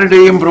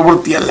മറ്റാരുടെയും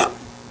പ്രവൃത്തിയല്ല.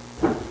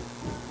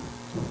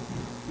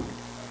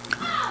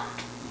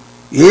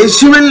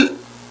 യേശുവിൽ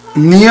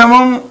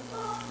നിയമം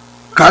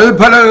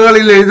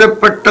കൽപ്പലകളിൽ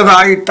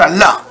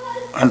എഴുതപ്പെട്ടതായിട്ടല്ല.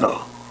 കണ്ടോ,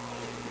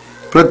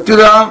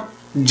 പ്രത്യുത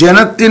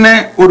ജനത്തിന്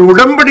ഒരു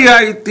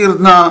ഉടമ്പടിയായി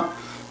തീർന്ന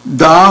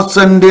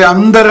ദാസന്റെ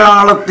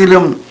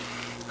അന്തരാളത്തിലും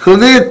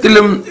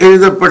ഹൃദയത്തിലും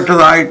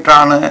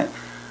എഴുതപ്പെട്ടതായിട്ടാണ്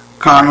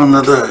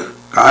കാണുന്നത്.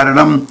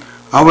 കാരണം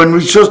അവൻ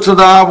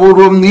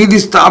വിശ്വസ്തതാപൂർവം നീതി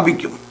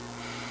സ്ഥാപിക്കും.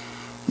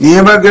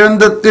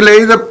 നിയമഗ്രന്ഥത്തിൽ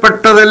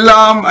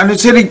എഴുതപ്പെട്ടതെല്ലാം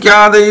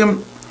അനുസരിക്കാതെയും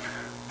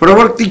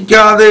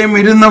പ്രവർത്തിക്കാതെയും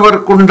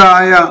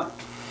ഇരുന്നവർക്കുണ്ടായ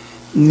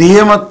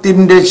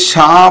നിയമത്തിൻ്റെ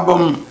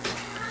ശാപം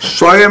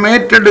സ്വയം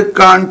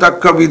ഏറ്റെടുക്കാൻ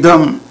തക്ക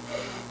വിധം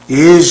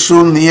യേശു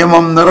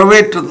നിയമം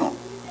നിറവേറ്റുന്നു.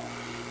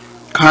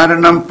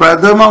 കാരണം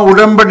പ്രഥമ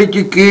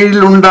ഉടമ്പടിക്ക്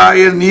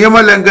കീഴിലുണ്ടായ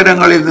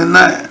നിയമലംഘനങ്ങളിൽ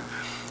നിന്ന്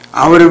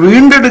അവർ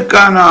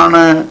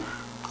വീണ്ടെടുക്കാനാണ്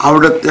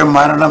അവിടുത്തെ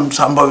മരണം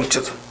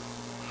സംഭവിച്ചത്.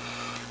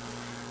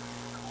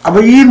 അപ്പൊ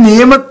ഈ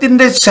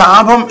നിയമത്തിൻ്റെ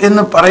ശാപം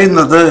എന്ന്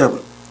പറയുന്നത്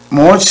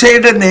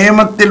മോശയുടെ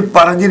നിയമത്തിൽ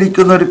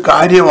പറഞ്ഞിരിക്കുന്ന ഒരു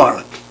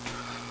കാര്യമാണ്.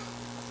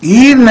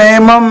 ഈ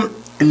നിയമം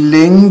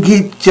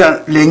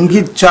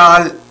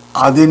ലംഘിച്ചാൽ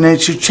അതിന്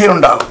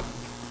ശിക്ഷയുണ്ടാകും,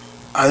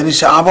 അതിന്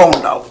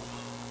ശാപമുണ്ടാവും.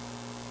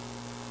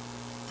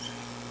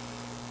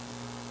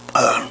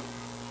 അതാണ്.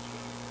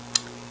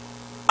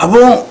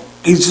 അപ്പോ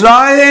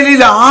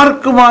ഇസ്രായേലിൽ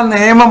ആർക്കും ആ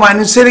നിയമം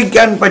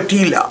അനുസരിക്കാൻ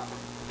പറ്റിയില്ല.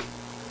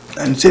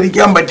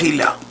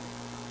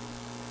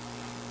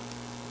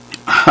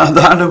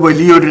 അതാണ്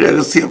വലിയൊരു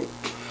രഹസ്യം.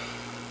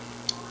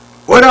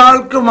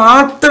 ഒരാൾക്ക്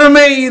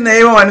മാത്രമേ ഈ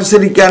നിയമം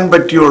അനുസരിക്കാൻ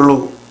പറ്റുള്ളൂ.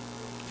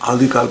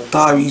 അത്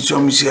കർത്താവ് ഈശോ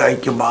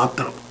മിശിഹായ്ക്ക്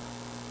മാത്രം.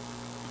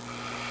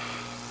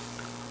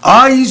 ആ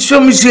ഈശോ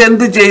മിശിഹ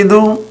എന്ത്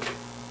ചെയ്തു?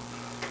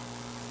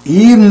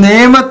 ഈ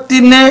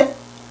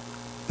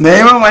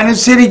നിയമം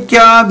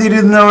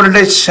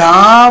അനുസരിക്കാതിരുന്നവരുടെ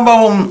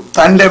ശാപവും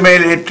തൻ്റെ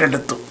മേൽ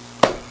ഏറ്റെടുത്തു.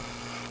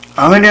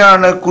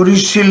 അങ്ങനെയാണ്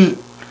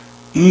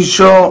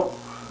ഈശോ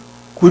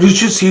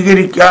കുരിശ്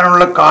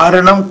സ്വീകരിക്കാനുള്ള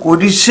കാരണം.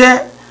 കുരിശ്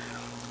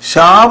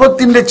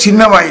ശാപത്തിൻ്റെ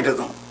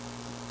ചിഹ്നമായിരുന്നു.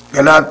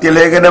 ഗലാത്യ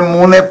ലേഖനം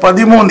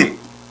 3:13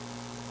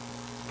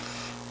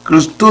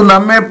 ക്രിസ്തു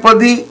നമ്മെ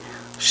പ്രതി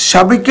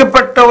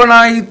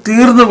ശപിക്കപ്പെട്ടവനായി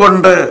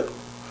തീർന്നുകൊണ്ട്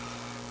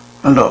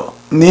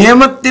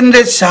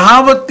നിയമത്തിൻ്റെ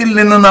ശാപത്തിൽ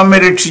നിന്ന് നമ്മെ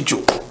രക്ഷിച്ചു.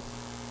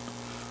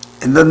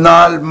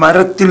 എന്തെന്നാൽ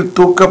മരത്തിൽ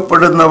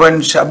തൂക്കപ്പെടുന്നവൻ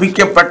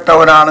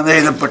ശപിക്കപ്പെട്ടവനാണെന്ന്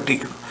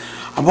എഴുതപ്പെട്ടിരിക്കുന്നു.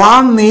 അപ്പൊ ആ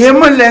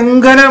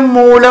നിയമലംഘനം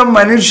മൂലം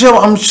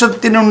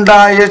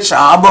മനുഷ്യവംശത്തിനുണ്ടായ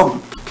ശാപം,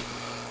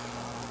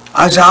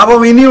 ആ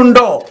ശാപം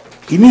ഇനിയുണ്ടോ?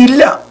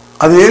 ഇനിയില്ല.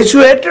 അത് യേശു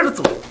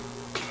ഏറ്റെടുത്തു,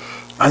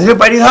 അതിന്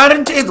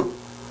പരിഹാരം ചെയ്തു.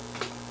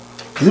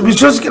 ഇത്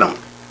വിശ്വസിക്കണം.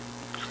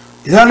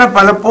 ഇതാണ്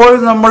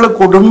പലപ്പോഴും നമ്മൾ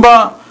കുടുംബ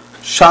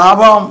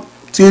ശാപം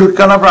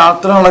തീർക്കണ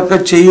പ്രാർത്ഥനകളൊക്കെ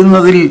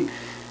ചെയ്യുന്നതിൽ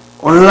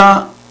ഉള്ള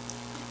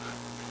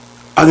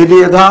അതിൻ്റെ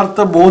യഥാർത്ഥ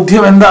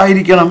ബോധ്യം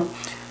എന്തായിരിക്കണം?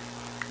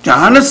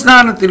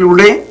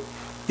 ജ്ഞാനസ്നാനത്തിലൂടെ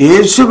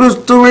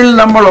യേശുക്രിസ്തുവിൽ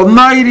നമ്മൾ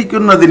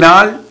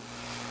ഒന്നായിരിക്കുന്നതിനാൽ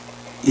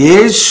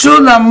യേശു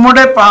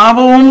നമ്മുടെ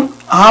പാപവും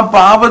ആ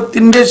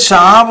പാപത്തിൻ്റെ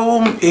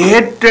ശാപവും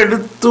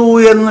ഏറ്റെടുത്തു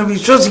എന്ന്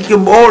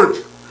വിശ്വസിക്കുമ്പോൾ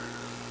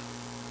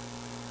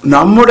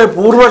നമ്മുടെ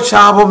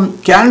പൂർവശാപം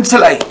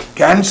ക്യാൻസലായി.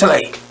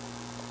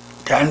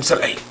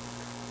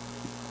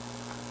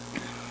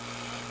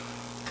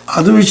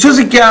 അത്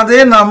വിശ്വസിക്കാതെ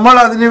നമ്മൾ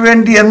അതിനു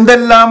വേണ്ടി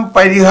എന്തെല്ലാം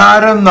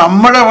പരിഹാരം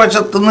നമ്മുടെ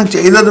വശത്തുനിന്ന്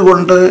ചെയ്തത്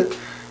കൊണ്ട്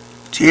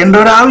ചെയ്യേണ്ട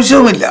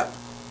ഒരാവശ്യവുമില്ല.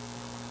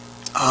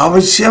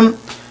 ആവശ്യം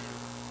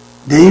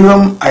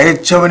ദൈവം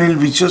അയച്ചവനിൽ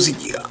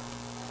വിശ്വസിക്കുക.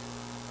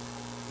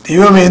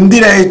 ദൈവം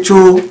എന്തിനയച്ചു?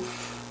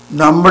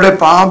 നമ്മുടെ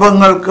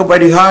പാപങ്ങൾക്ക്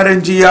പരിഹാരം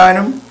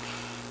ചെയ്യാനും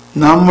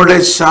നമ്മുടെ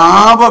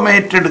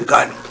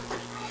ശാപമേറ്റെടുക്കാനും.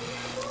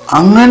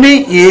 അങ്ങനെ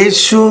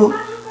യേശു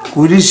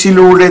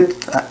കുരിശിലൂടെ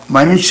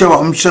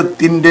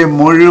മനുഷ്യവംശത്തിൻ്റെ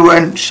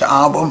മുഴുവൻ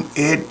ശാപം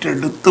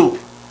ഏറ്റെടുത്തു.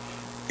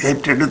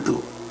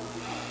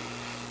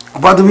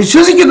 അപ്പം അത്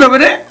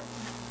വിശ്വസിക്കുന്നവരെ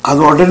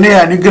അത് ഉടനെ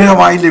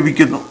അനുഗ്രഹമായി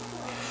ലഭിക്കുന്നു.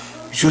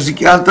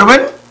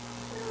 വിശ്വസിക്കാത്തവൻ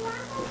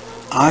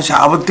ആ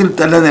ശാപത്തിൽ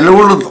തന്നെ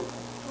നിലകൊള്ളുന്നു.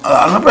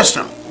 അതാണ്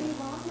പ്രശ്നം.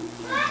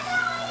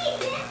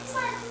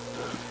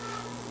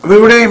 അപ്പൊ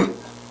ഇവിടെ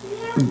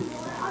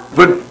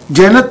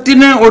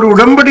ജനത്തിന് ഒരു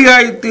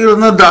ഉടമ്പടിയായി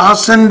തീർന്ന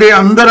ദാസന്റെ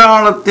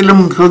അന്തരാളത്തിലും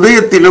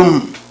ഹൃദയത്തിലും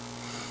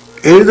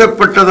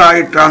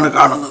എഴുതപ്പെട്ടതായിട്ടാണ്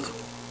കാണുന്നത്.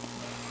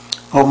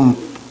 അപ്പം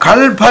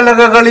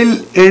കൽഫലകകളിൽ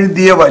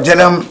എഴുതിയ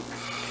വചനം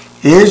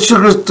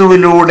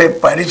യേശുക്രിസ്തുവിലൂടെ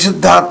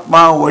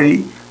പരിശുദ്ധാത്മാവ് വഴി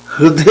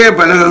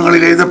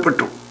ഹൃദയഫലകങ്ങളിൽ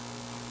എഴുതപ്പെട്ടു.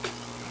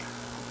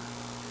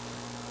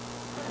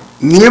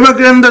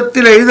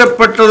 നിയമഗ്രന്ഥത്തിൽ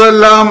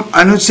എഴുതപ്പെട്ടതെല്ലാം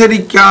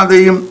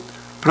അനുസരിക്കാതെയും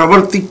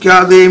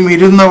പ്രവർത്തിക്കാതെയും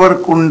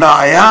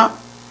ഇരുന്നവർക്കുണ്ടായ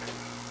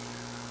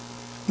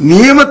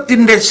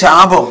നിയമത്തിൻ്റെ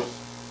ശാപം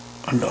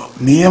ഉണ്ടോ?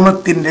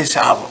 നിയമത്തിൻ്റെ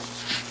ശാപം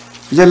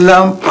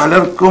ഇതെല്ലാം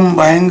പലർക്കും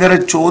ഭയങ്കര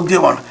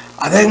ചോദ്യമാണ്.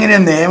 അതെങ്ങനെ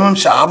നിയമം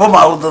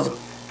ശാപമാവുന്നത്?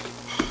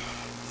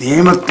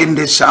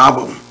 നിയമത്തിൻ്റെ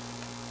ശാപം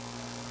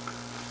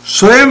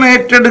സ്വയം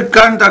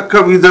ഏറ്റെടുക്കാൻ തക്ക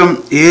വിധം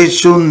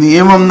യേശു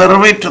നിയമം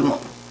നിറവേറ്റുന്നു.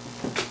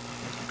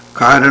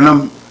 കാരണം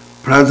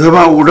പ്രഥമ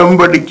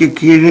ഉടമ്പടിക്ക്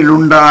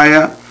കീഴിലുണ്ടായ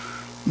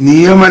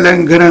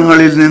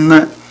നിയമലംഘനങ്ങളിൽ നിന്ന്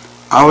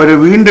അവരെ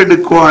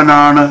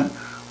വീണ്ടെടുക്കുവാനാണ്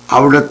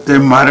അവിടുത്തെ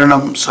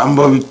മരണം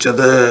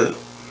സംഭവിച്ചത്.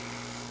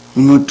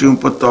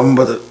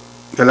 339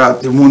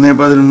 ഗലാത്യ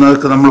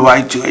 3:11 നമ്മൾ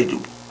വായിച്ചു കഴിഞ്ഞു.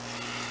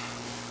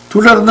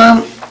 തുടർന്ന്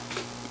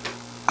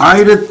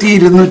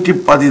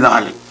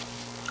 1214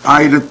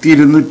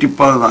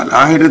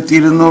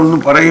 1214 എന്ന്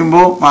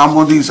പറയുമ്പോൾ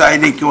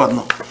മാമോദീസായിലേക്ക്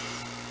വന്നു.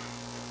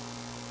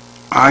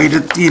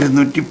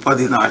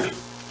 1214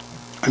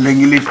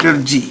 അല്ലെങ്കിൽ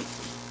ലിറ്റർജി.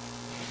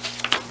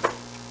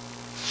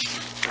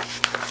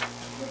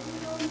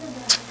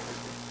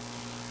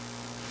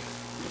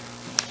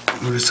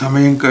 ഒരു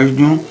സമയം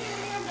കഴിഞ്ഞു.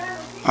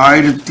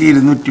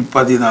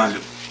 1214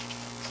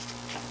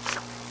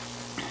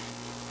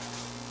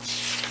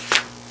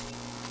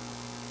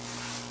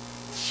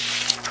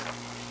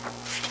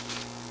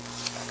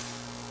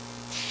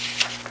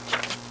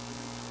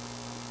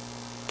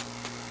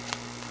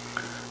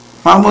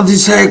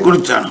 മാമോദീസയെ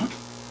കുറിച്ചാണ്.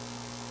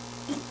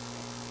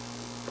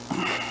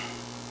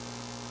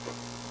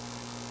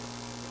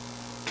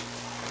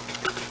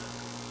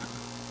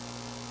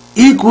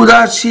 ഈ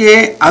കൂദാശയെ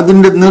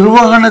അതിൻ്റെ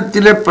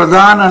നിർവഹണത്തിലെ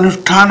പ്രധാന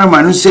അനുഷ്ഠാനം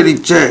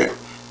അനുസരിച്ച്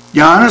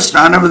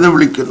ജ്ഞാനസ്നാനമെന്ന്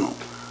വിളിക്കുന്നു.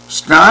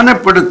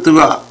 സ്നാനപ്പെടുത്തുക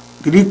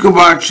ഗ്രീക്ക്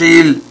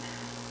ഭാഷയിൽ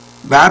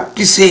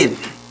ബാപ്റ്റിസേൻ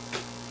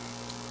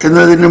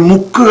എന്നതിന്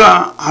മുക്കുക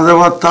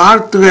അഥവാ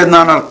താഴ്ത്തുക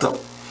എന്നാണ് അർത്ഥം.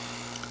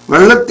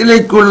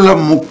 വെള്ളത്തിലേക്കുള്ള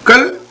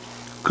മുക്കൽ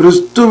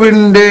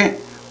ക്രിസ്തുവിൻ്റെ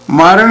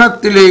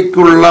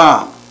മരണത്തിലേക്കുള്ള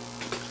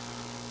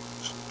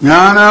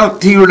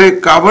ജ്ഞാനാർത്ഥിയുടെ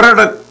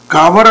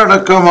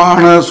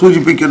കബറടക്കമാണ്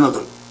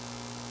സൂചിപ്പിക്കുന്നത്.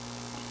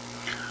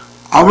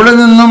 അവിടെ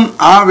നിന്നും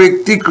ആ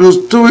വ്യക്തി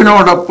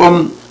ക്രിസ്തുവിനോടൊപ്പം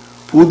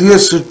പുതിയ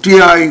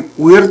സൃഷ്ടിയായി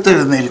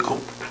ഉയർത്തെഴുന്നേൽക്കും.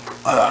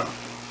 അതാണ്.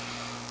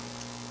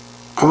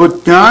 അപ്പോൾ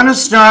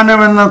ജ്ഞാനസ്നാനം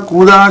എന്ന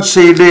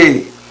കൂദാശയുടെ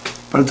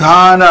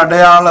പ്രധാന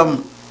അടയാളം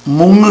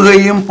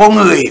മുങ്ങുകയും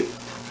പൊങ്ങുകയും.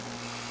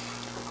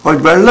 അപ്പോൾ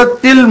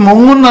വെള്ളത്തിൽ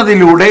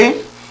മുങ്ങുന്നതിലൂടെ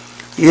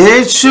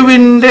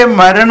യേശുവിൻ്റെ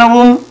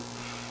മരണവും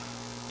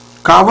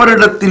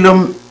കബറിടത്തിലും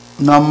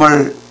നമ്മൾ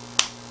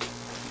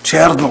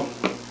ചേർന്നു.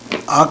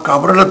 ആ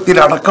കബറിടത്തിൽ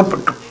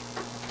അടക്കപ്പെട്ടു.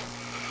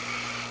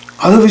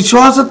 അത്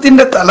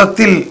വിശ്വാസത്തിൻ്റെ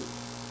തലത്തിൽ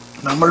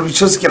നമ്മൾ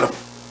വിശ്വസിക്കണം.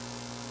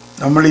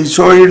 നമ്മൾ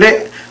ഈശോയുടെ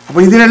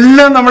അപ്പോൾ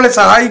ഇതിനെല്ലാം നമ്മളെ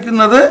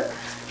സഹായിക്കുന്നത്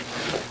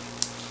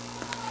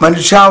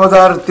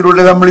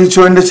മനുഷ്യാവതാരത്തിലൂടെ നമ്മൾ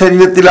ഈശോയുടെ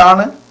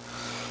ശരീരത്തിലാണ്.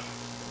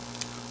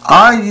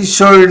 ആ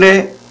ഈശോയുടെ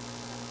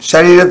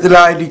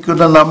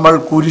ശരീരത്തിലായിരിക്കുന്ന നമ്മൾ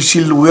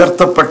കുരിശിൽ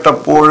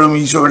ഉയർത്തപ്പെട്ടപ്പോഴും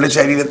ഈശോയുടെ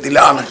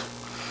ശരീരത്തിലാണ്.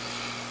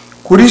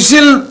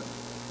 കുരിശിൽ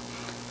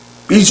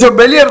ഈശോ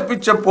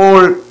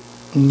ബലിയർപ്പിച്ചപ്പോൾ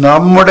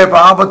നമ്മുടെ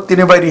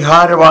പാപത്തിന്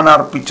പരിഹാരമാണ്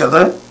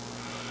അർപ്പിച്ചത്.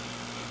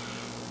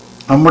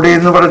 നമ്മുടെ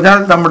എന്ന് പറഞ്ഞാൽ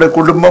നമ്മുടെ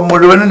കുടുംബം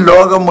മുഴുവനും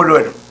ലോകം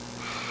മുഴുവനും.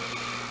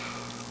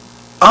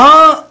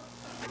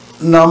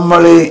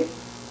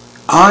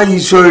 ആ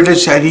ഈശോയുടെ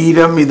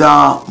ശരീരം ഇതാ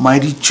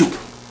മരിച്ചു,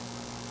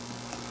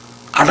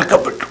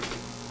 അടക്കപ്പെട്ടു.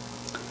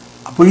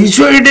 അപ്പോൾ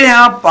ഈശോയുടെ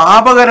ആ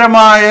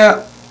പാപകരമായ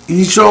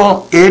ഈശോ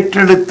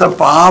ഏറ്റെടുത്ത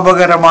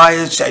പാപകരമായ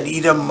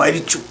ശരീരം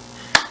മരിച്ചു,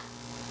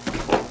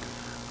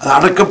 അത്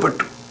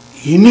അടക്കപ്പെട്ടു.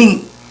 ഇനി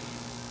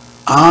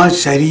ആ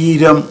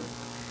ശരീരം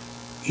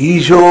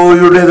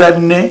ഈശോയുടെ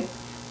തന്നെ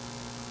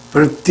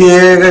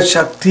പ്രത്യേക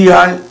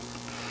ശക്തിയാൽ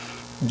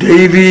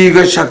ദൈവിക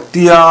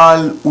ശക്തിയാൽ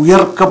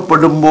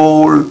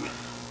ഉയർക്കപ്പെടുമ്പോൾ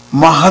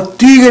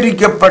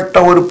മഹത്വീകരിക്കപ്പെട്ട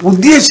ഒരു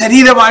പുതിയ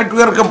ശരീരമായിട്ട്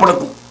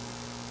ഉയർക്കപ്പെടുന്നു.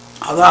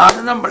 അതാണ്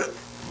നമ്മൾ.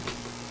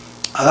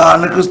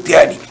 അതാണ്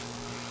ക്രിസ്ത്യാനി.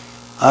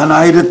 അതാണ്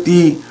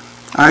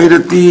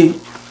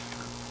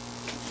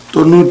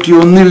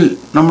 1091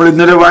 നമ്മൾ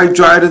ഇന്നലെ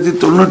വായിച്ചു.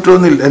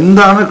 1091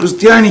 എന്താണ്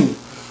ക്രിസ്ത്യാനി?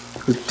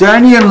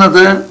 ക്രിസ്ത്യാനി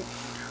എന്നത്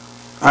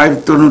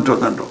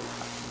 1091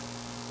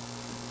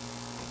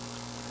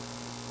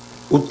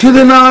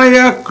 ഉത്ഥിതനായ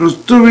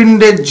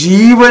ക്രിസ്തുവിന്റെ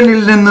ജീവനിൽ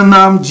നിന്ന്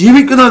നാം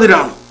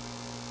ജീവിക്കുന്നതിനാണ്.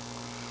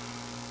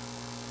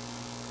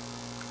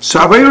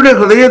 സഭയുടെ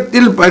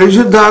ഹൃദയത്തിൽ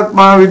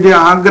പരിശുദ്ധാത്മാവിന്റെ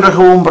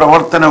ആഗ്രഹവും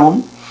പ്രവർത്തനവും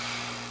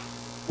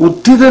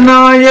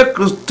ഉത്ഥിതനായ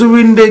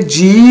ക്രിസ്തുവിന്റെ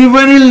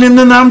ജീവനിൽ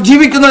നിന്ന് നാം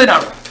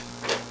ജീവിക്കുന്നതിനാണ്.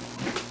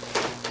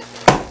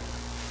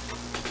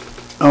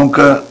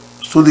 നമുക്ക്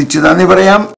സ്തുതിച്ച് നന്ദി പറയാം.